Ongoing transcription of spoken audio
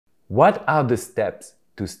What are the steps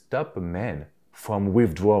to stop a man from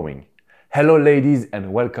withdrawing? Hello ladies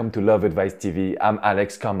and welcome to Love Advice TV. I'm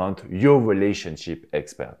Alex Comment, your relationship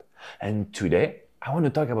expert. And today I want to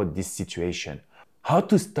talk about this situation. How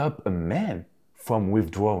to stop a man from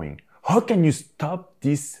withdrawing. How can you stop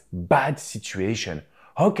this bad situation?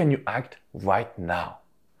 How can you act right now?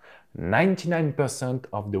 99%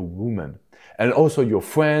 of the women and also your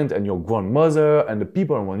friend and your grandmother and the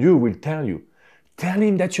people around you will tell you, tell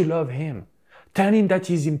him that you love him. Tell him that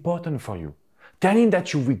he's important for you. Tell him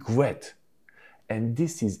that you regret. And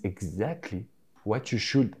this is exactly what you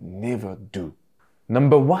should never do.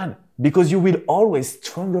 Number one, because you will always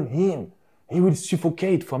strangle him. He will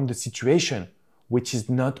suffocate from the situation, which is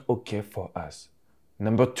not okay for us.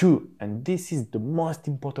 Number two, and this is the most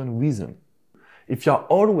important reason, if you're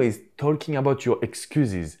always talking about your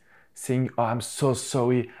excuses, saying, oh, I'm so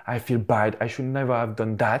sorry, I feel bad, I should never have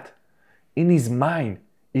done that, in his mind,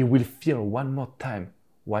 he will feel one more time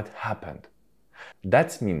what happened.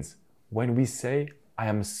 That means when we say, I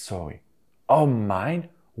am sorry, our mind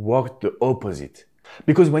works the opposite.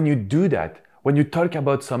 Because when you do that, when you talk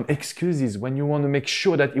about some excuses, when you want to make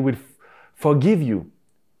sure that he will forgive you,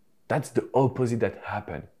 that's the opposite that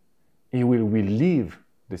happened. He will relieve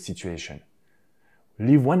the situation.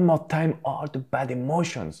 Live one more time all the bad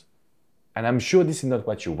emotions. And I'm sure this is not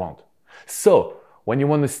what you want. So, when you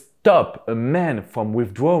want to stop a man from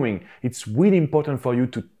withdrawing, it's really important for you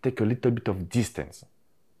to take a little bit of distance.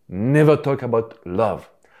 Never talk about love.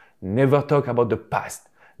 Never talk about the past.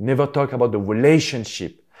 Never talk about the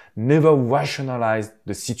relationship. Never rationalize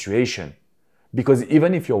the situation. Because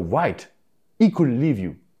even if you're right, he could leave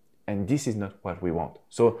you. And this is not what we want.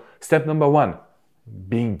 So step number one,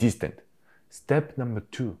 being distant. Step number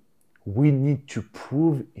two, we need to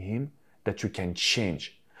prove him that you can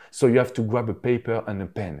change. So you have to grab a paper and a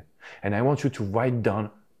pen. And I want you to write down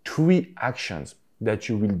 3 actions that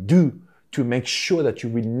you will do to make sure that you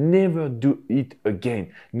will never do it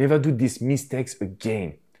again. Never do these mistakes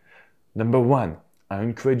again. Number one, I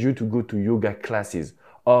encourage you to go to yoga classes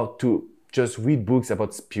or to just read books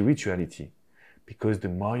about spirituality. Because the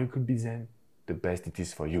more you could be Zen, the best it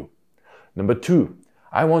is for you. Number two,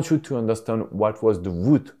 I want you to understand what was the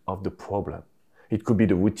root of the problem. It could be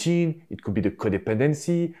the routine, it could be the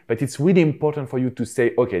codependency, but it's really important for you to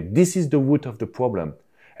say, okay, this is the root of the problem.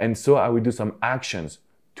 And so I will do some actions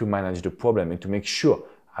to manage the problem and to make sure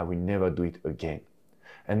I will never do it again.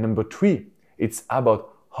 And number 3, it's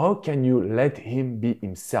about how can you let him be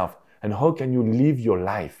himself and how can you live your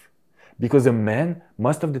life? Because a man,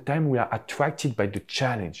 most of the time we are attracted by the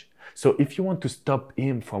challenge. So if you want to stop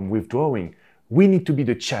him from withdrawing, we need to be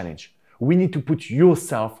the challenge. We need to put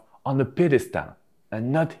yourself on a pedestal and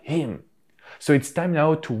not him. So it's time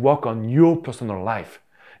now to work on your personal life.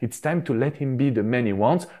 It's time to let him be the man he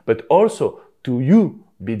wants, but also to you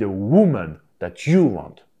be the woman that you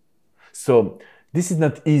want. So this is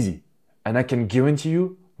not easy. And I can guarantee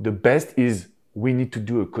you the best is we need to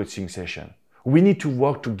do a coaching session. We need to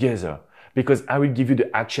work together because I will give you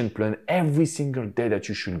the action plan every single day that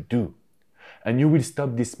you should do. And you will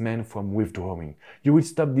stop this man from withdrawing. You will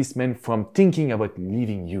stop this man from thinking about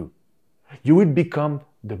leaving you. You will become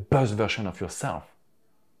the best version of yourself.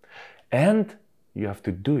 And you have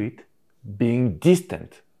to do it being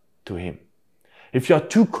distant to him. If you are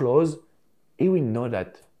too close, he will know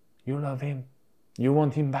that you love him. You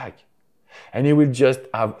want him back. And he will just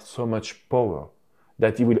have so much power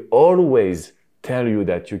that he will always tell you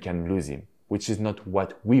that you can lose him, which is not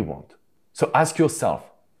what we want. So ask yourself,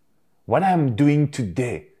 what I am doing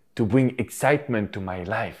today to bring excitement to my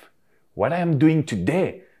life? What I am doing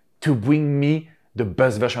today to bring me the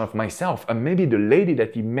best version of myself and maybe the lady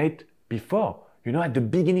that he met before, at the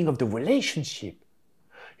beginning of the relationship.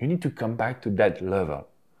 You need to come back to that level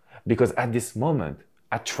because at this moment,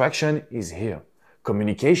 attraction is here.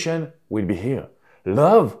 Communication will be here.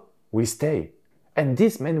 Love will stay. And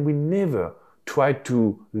this man will never try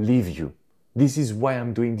to leave you. This is why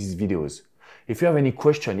I'm doing these videos. If you have any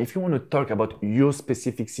question, if you want to talk about your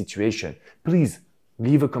specific situation, please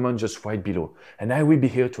leave a comment just right below and I will be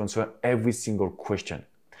here to answer every single question.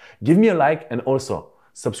 Give me a like and also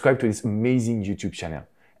subscribe to this amazing YouTube channel.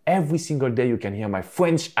 Every single day you can hear my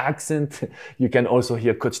French accent. You can also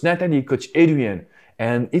hear Coach Natalie, Coach Adrian.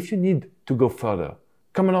 And if you need to go further,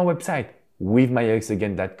 come on our website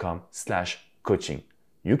withmyexagain.com/coaching.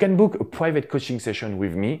 You can book a private coaching session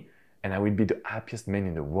with me and I will be the happiest man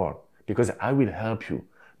in the world because I will help you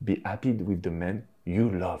be happy with the man you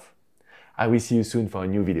love. I will see you soon for a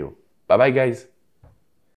new video. Bye bye guys.